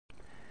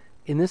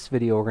In this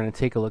video, we're going to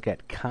take a look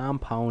at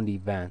compound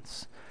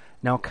events.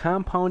 Now,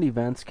 compound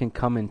events can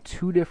come in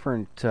two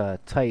different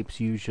types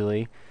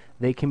usually.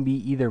 They can be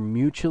either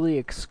mutually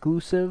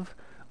exclusive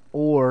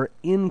or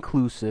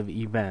inclusive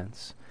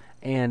events.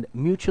 And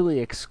mutually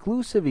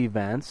exclusive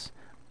events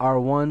are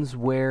ones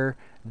where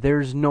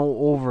there's no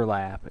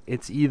overlap.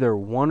 It's either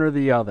one or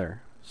the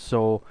other.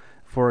 So,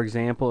 for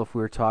example, if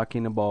we were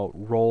talking about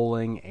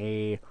rolling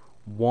a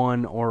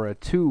 1 or a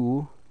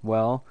 2,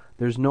 well,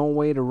 there's no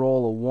way to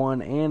roll a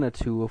 1 and a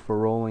 2 if we're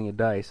rolling a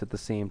dice at the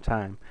same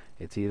time.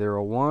 It's either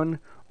a 1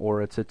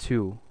 or it's a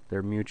 2.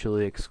 They're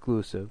mutually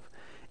exclusive.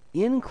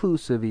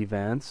 Inclusive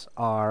events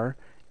are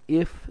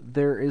if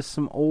there is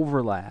some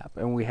overlap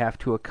and we have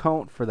to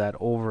account for that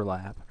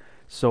overlap.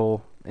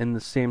 So in the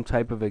same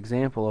type of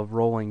example of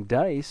rolling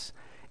dice,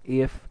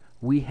 if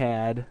we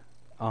had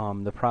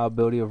the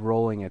probability of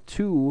rolling a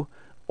 2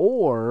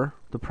 or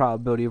the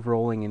probability of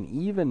rolling an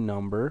even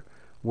number,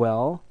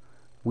 well,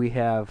 we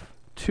have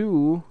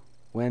 2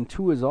 when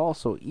 2 is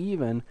also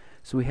even,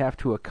 so we have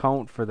to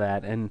account for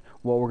that. And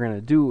what we're going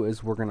to do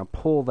is we're going to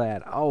pull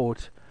that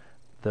out,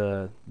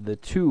 the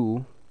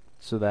 2,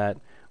 so that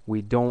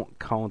we don't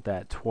count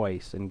that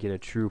twice and get a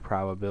true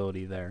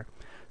probability there.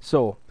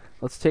 So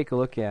let's take a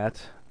look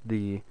at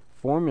the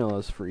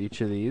formulas for each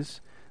of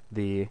these,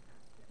 the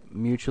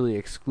mutually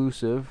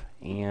exclusive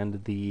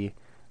and the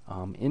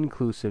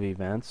inclusive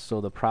events. So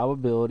the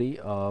probability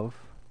of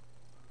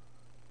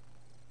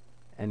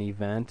an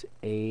event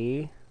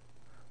A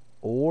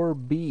or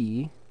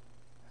B,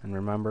 and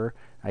remember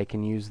I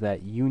can use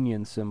that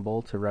union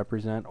symbol to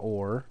represent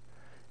or.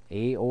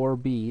 A or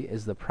B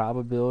is the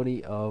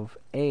probability of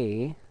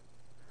A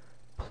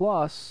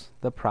plus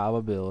the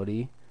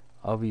probability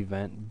of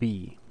event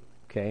B.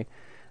 Okay,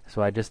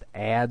 so I just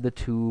add the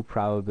two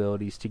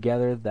probabilities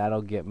together.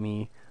 That'll get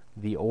me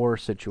the or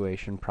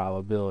situation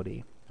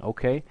probability.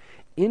 Okay,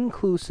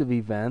 inclusive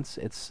events,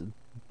 it's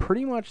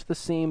pretty much the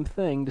same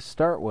thing to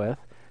start with.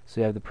 So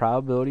you have the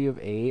probability of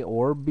A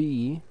or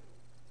B,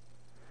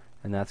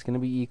 and that's going to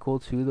be equal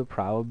to the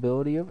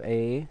probability of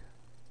A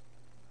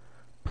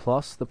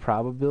plus the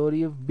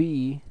probability of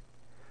B,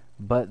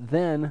 but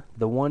then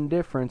the one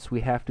difference,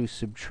 we have to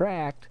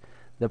subtract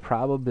the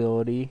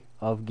probability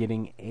of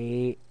getting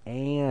A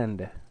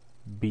and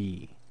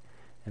B.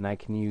 And I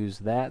can use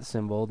that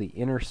symbol, the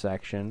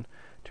intersection,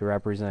 to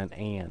represent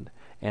and.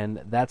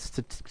 And that's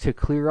to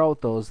clear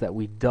out those that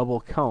we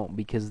double count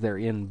because they're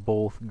in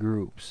both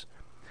groups.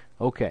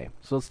 Okay,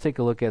 so let's take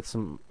a look at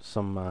some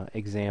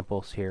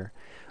examples here.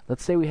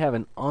 Let's say we have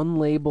an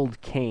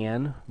unlabeled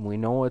can. We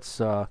know it's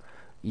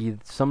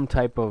some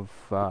type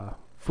of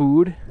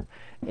food,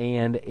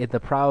 and the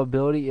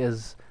probability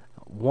is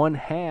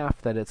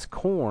 1/2 that it's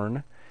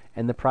corn,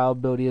 and the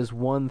probability is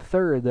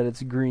 1/3 that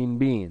it's green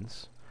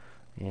beans.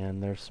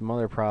 And there's some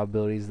other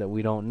probabilities that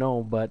we don't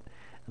know, but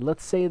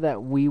let's say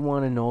that we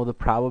want to know the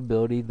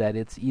probability that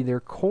it's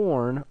either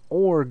corn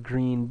or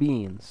green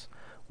beans.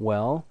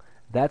 Well,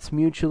 that's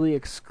mutually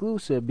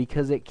exclusive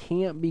because it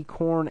can't be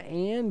corn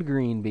and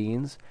green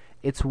beans.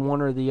 It's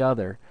one or the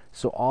other.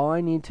 So all I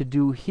need to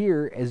do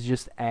here is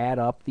just add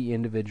up the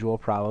individual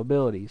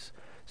probabilities.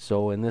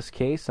 So in this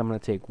case, I'm going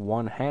to take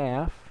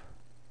 1/2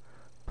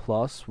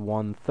 plus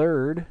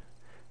 1/3.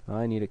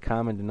 I need a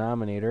common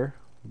denominator.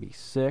 It would be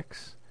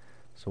 6.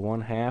 So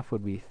 1/2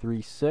 would be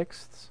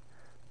 3/6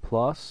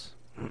 plus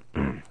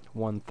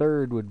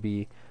 1/3 would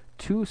be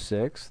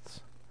 2/6,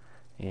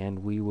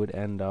 and we would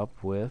end up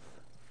with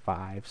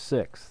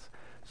 5/6.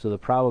 So the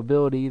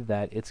probability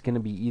that it's going to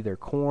be either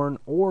corn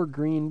or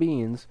green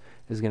beans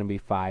is going to be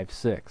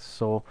 5/6.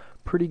 So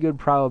pretty good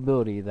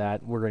probability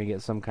that we're going to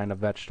get some kind of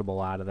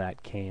vegetable out of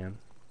that can.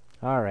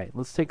 Alright,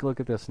 let's take a look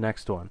at this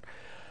next one.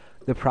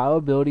 The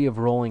probability of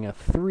rolling a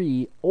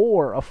 3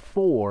 or a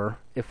 4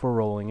 if we're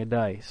rolling a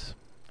dice.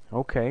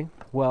 Okay,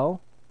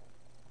 well,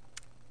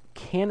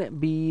 can it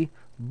be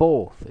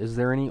both? Is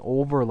there any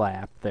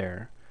overlap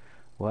there?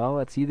 Well,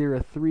 it's either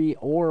a 3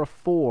 or a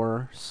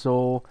 4,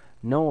 so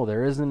no,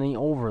 there isn't any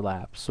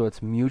overlap. So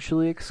it's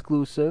mutually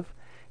exclusive,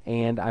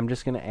 and I'm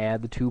just going to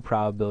add the two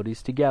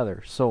probabilities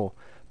together. So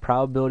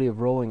probability of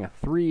rolling a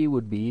 3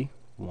 would be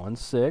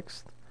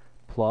 1/6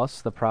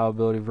 plus the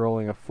probability of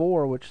rolling a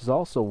 4, which is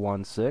also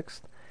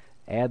 1/6.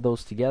 Add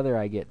those together,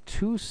 I get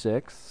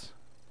 2/6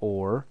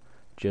 or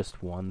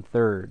just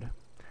 1/3.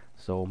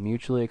 So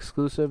mutually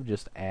exclusive,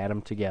 just add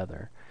them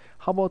together.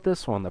 How about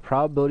this one? The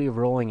probability of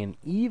rolling an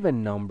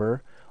even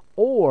number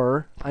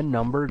or a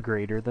number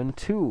greater than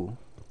 2.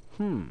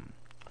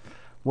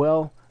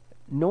 Well,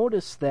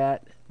 notice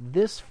that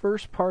this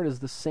first part is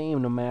the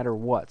same no matter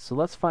what. So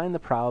let's find the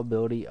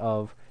probability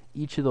of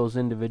each of those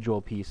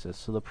individual pieces.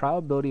 So the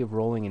probability of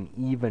rolling an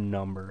even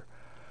number.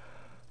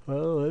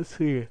 Well, let's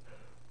see.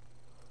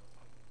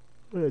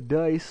 On a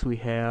dice we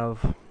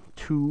have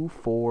 2,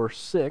 4,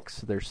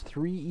 6. There's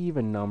 3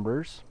 even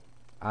numbers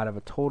out of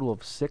a total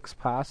of 6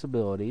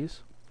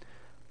 possibilities,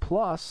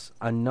 plus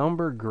a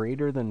number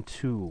greater than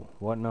 2.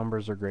 What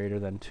numbers are greater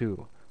than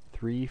 2?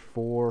 3,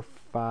 4,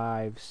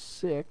 5,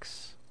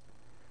 6.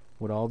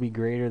 would all be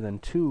greater than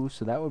 2,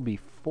 so that would be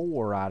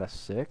 4 out of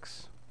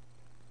 6.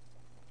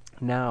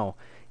 Now,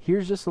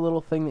 here's just a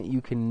little thing that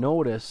you can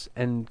notice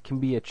and can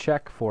be a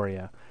check for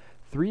you.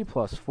 3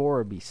 plus 4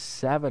 would be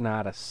 7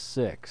 out of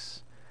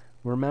 6.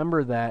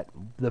 Remember that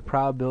the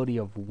probability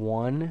of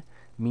 1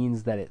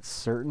 means that it's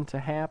certain to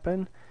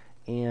happen,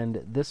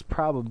 and this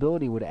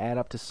probability would add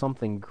up to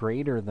something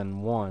greater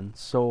than 1.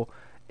 So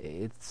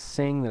it's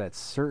saying that it's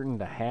certain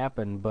to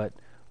happen, but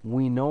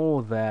we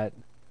know that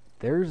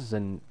there's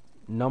a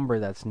number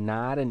that's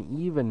not an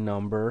even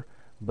number,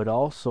 but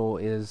also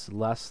is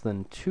less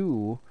than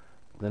 2.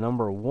 The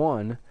number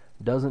 1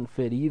 doesn't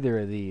fit either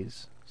of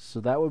these. So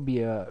that would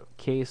be a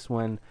case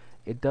when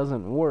it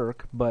doesn't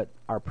work, but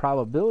our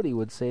probability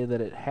would say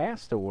that it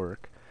has to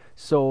work.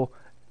 So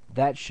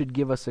that should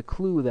give us a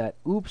clue that,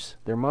 oops,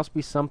 there must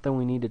be something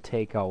we need to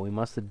take out. We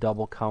must have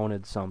double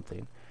counted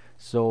something.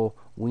 So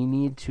we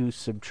need to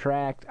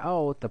subtract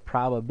out the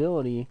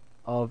probability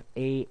of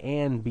A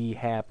and B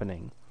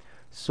happening.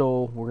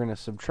 So we're going to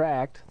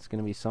subtract, it's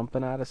going to be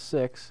something out of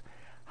 6.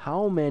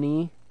 How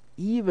many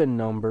even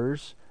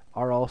numbers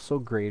are also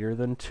greater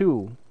than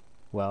 2?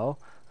 Well,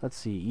 let's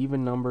see,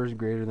 even numbers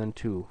greater than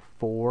 2,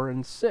 4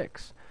 and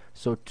 6.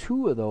 So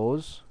 2 of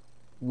those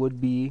would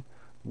be,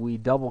 we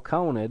double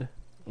counted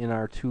in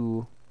our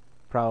 2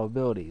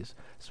 probabilities.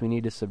 So we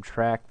need to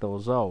subtract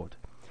those out.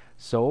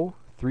 So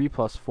 3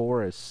 plus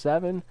 4 is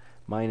 7,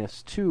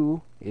 minus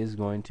 2 is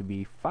going to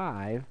be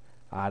 5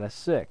 out of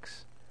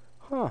 6.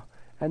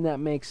 And that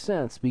makes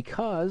sense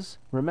because,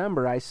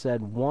 remember I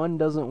said 1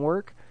 doesn't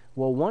work?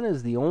 Well, 1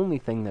 is the only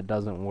thing that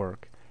doesn't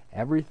work.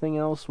 Everything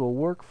else will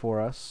work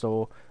for us,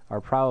 so our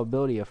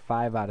probability of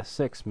 5 out of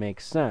 6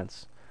 makes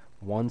sense.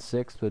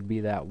 1/6 would be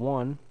that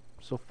 1,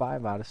 so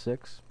 5 out of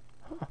 6.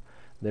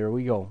 There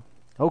we go.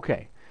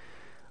 Okay,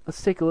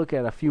 let's take a look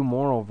at a few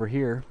more over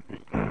here.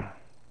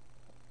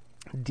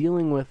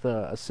 Dealing with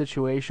a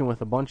situation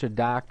with a bunch of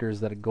doctors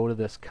that go to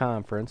this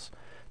conference.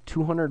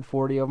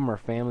 240 of them are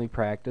family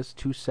practice,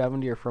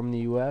 270 are from the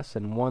U.S.,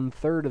 and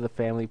 1/3 of the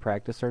family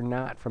practice are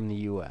not from the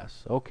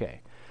U.S.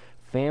 Okay,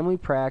 family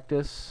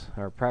practice,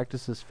 or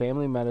practices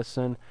family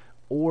medicine,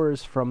 or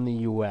is from the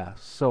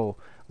U.S. So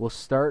we'll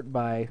start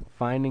by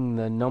finding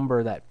the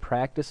number that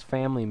practice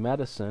family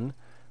medicine.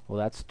 Well,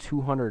 that's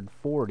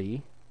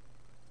 240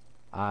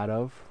 out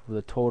of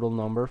the total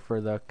number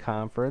for the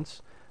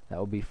conference. That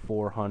will be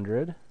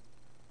 400.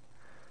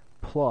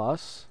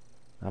 Plus,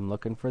 I'm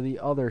looking for the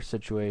other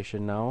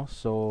situation now.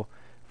 So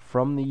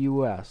from the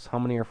U.S., how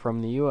many are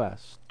from the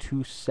U.S.?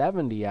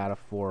 270 out of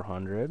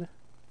 400.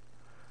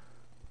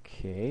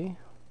 Okay.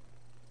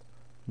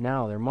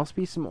 Now, there must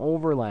be some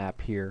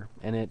overlap here,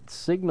 and it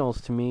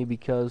signals to me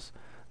because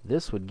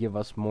this would give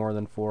us more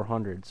than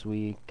 400, so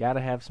we got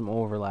to have some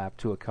overlap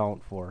to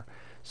account for.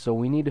 So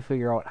we need to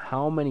figure out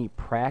how many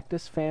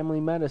practice family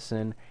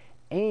medicine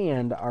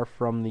and are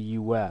from the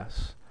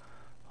U.S.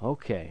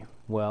 Okay,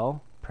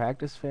 well,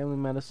 practice family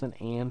medicine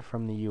and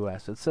from the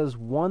U.S. It says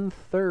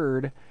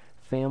 1/3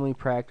 family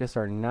practice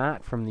are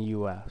not from the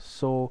U.S.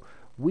 So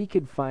we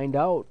could find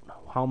out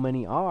how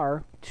many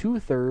are.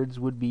 2/3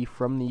 would be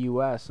from the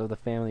U.S. of the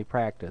family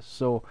practice.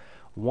 So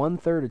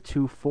 1/3 of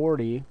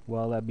 240,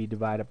 well, that'd be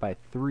divided by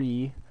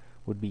 3,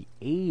 would be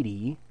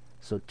 80.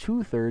 So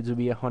 2/3 would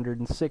be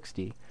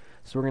 160.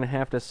 So we're going to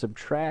have to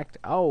subtract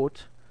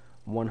out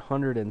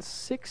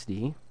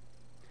 160,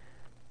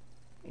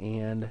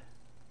 and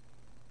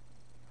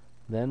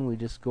then we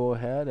just go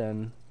ahead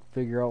and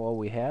figure out what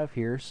we have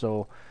here.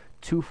 So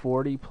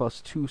 240 plus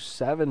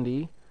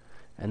 270,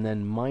 and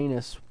then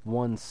minus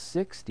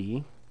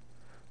 160,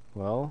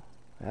 well,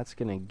 that's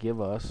going to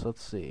give us,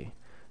 let's see,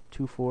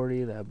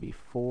 240, that would be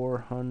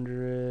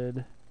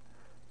 400,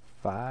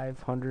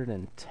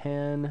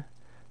 510,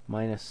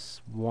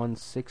 minus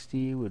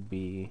 160 would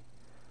be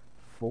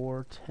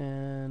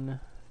 410,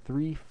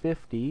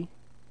 350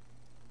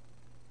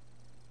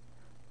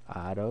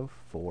 out of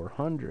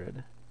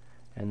 400.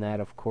 And that,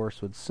 of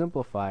course, would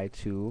simplify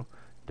to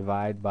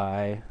divide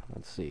by,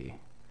 let's see,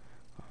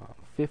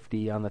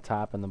 50 on the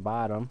top and the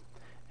bottom,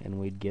 and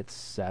we'd get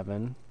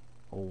 7/8.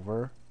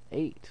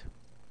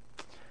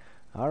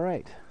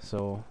 Alright,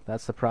 so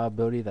that's the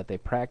probability that they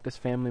practice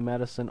family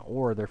medicine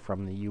or they're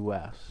from the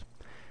U.S.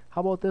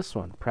 How about this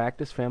one?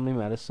 Practice family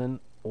medicine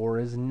or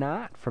is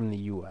not from the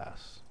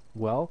U.S.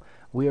 Well,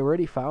 we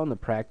already found the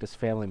practice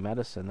family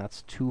medicine.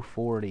 That's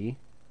 240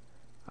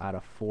 out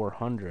of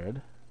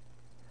 400.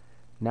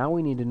 Now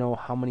we need to know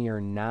how many are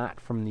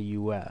not from the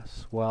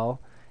U.S. Well,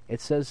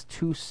 it says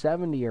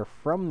 270 are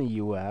from the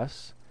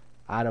U.S.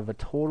 out of a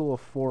total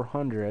of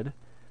 400,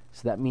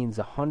 so that means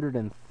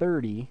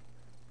 130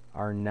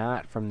 are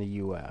not from the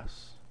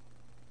U.S.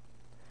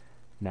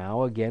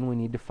 Now again, we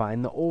need to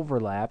find the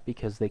overlap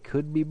because they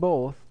could be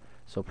both.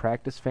 So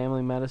practice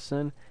family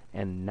medicine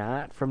and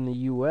not from the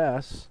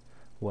U.S.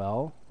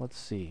 Well, let's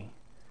see.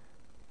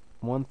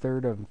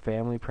 1/3 of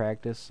family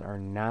practice are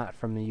not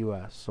from the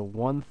U.S. So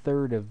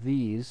 1/3 of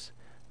these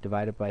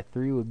divided by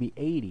 3 would be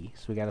 80.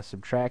 So we got to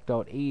subtract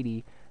out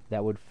 80.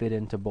 That would fit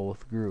into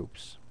both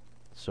groups.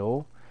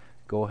 So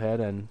go ahead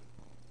and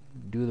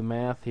do the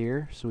math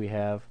here. So we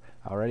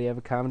already have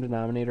a common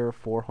denominator of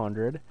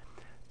 400.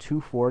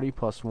 240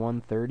 plus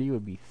 130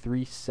 would be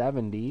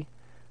 370.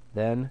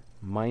 Then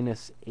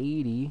minus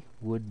 80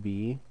 would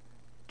be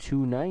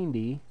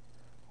 290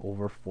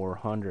 over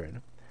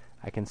 400.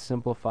 I can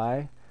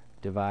simplify,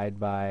 divide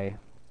by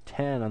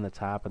 10 on the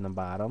top and the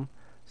bottom.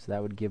 So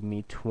that would give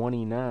me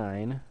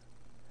 29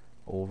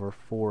 over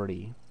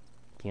 40.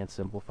 Can't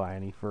simplify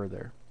any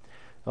further.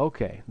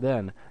 Okay,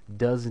 then,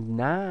 does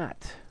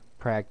not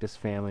practice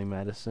family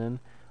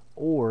medicine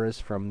or is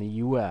from the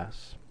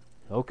U.S.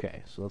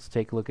 Okay, so let's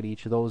take a look at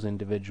each of those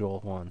individual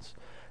ones.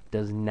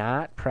 Does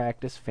not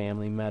practice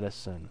family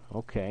medicine.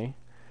 Okay,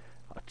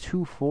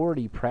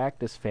 240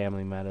 practice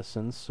family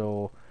medicine,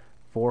 so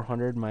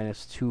 400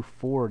 minus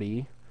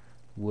 240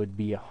 would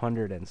be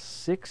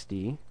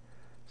 160.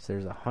 So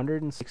there's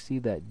 160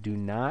 that do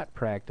not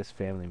practice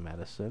family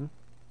medicine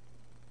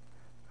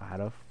out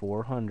of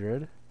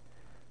 400.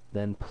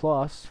 Then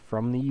plus,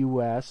 from the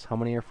U.S., how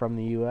many are from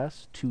the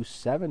U.S.?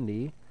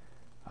 270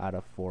 out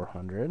of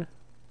 400.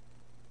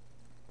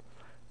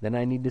 Then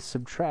I need to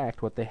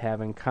subtract what they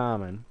have in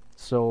common.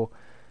 So,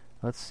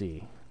 let's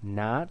see.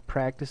 Not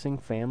practicing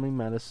family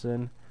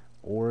medicine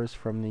or is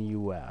from the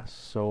U.S.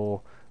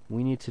 So,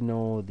 we need to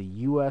know the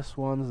U.S.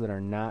 ones that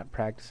are not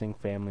practicing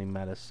family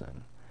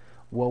medicine.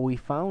 Well, we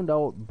found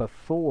out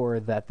before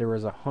that there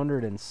was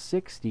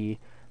 160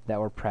 that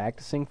were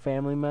practicing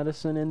family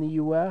medicine in the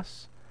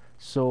U.S.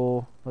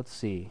 So, let's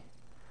see.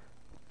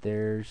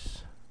 There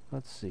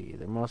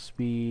must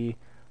be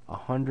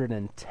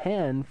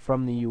 110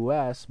 from the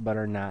U.S. but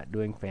are not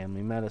doing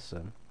family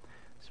medicine.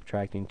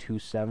 Subtracting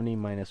 270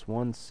 minus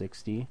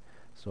 160,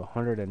 so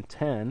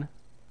 110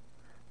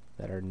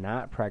 that are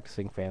not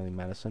practicing family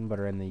medicine but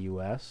are in the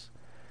U.S.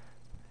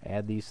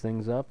 Add these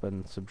things up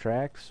and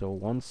subtract, so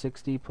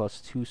 160 plus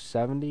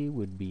 270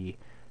 would be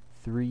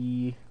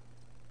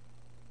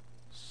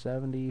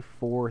 370,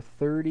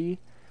 430,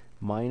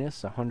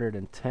 minus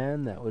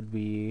 110, that would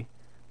be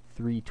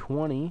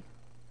 320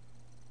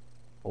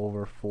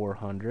 over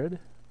 400.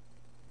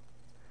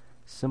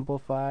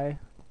 Simplify,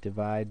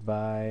 divide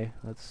by,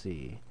 let's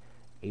see,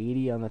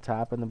 80 on the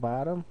top and the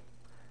bottom.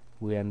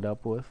 We end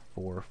up with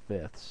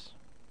 4/5.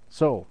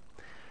 So,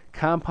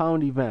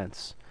 compound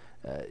events.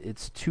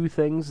 It's two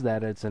things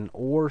that it's an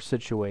or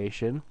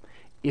situation.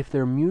 If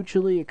they're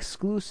mutually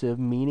exclusive,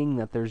 meaning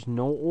that there's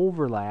no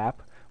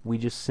overlap, we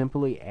just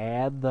simply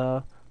add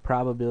the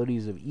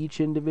probabilities of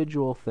each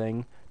individual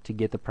thing to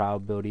get the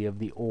probability of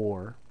the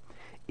or.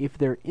 If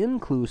they're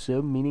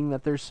inclusive, meaning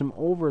that there's some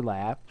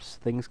overlaps,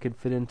 things could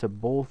fit into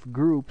both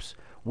groups,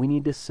 we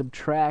need to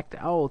subtract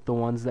out the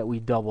ones that we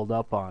doubled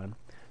up on.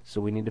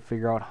 So we need to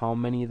figure out how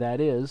many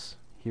that is.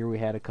 Here we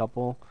had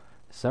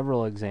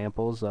several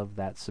examples of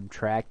that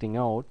subtracting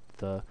out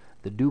the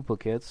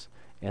duplicates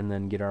and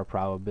then get our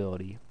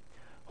probability.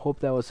 Hope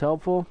that was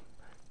helpful.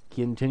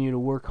 Continue to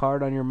work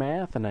hard on your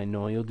math and I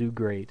know you'll do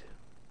great.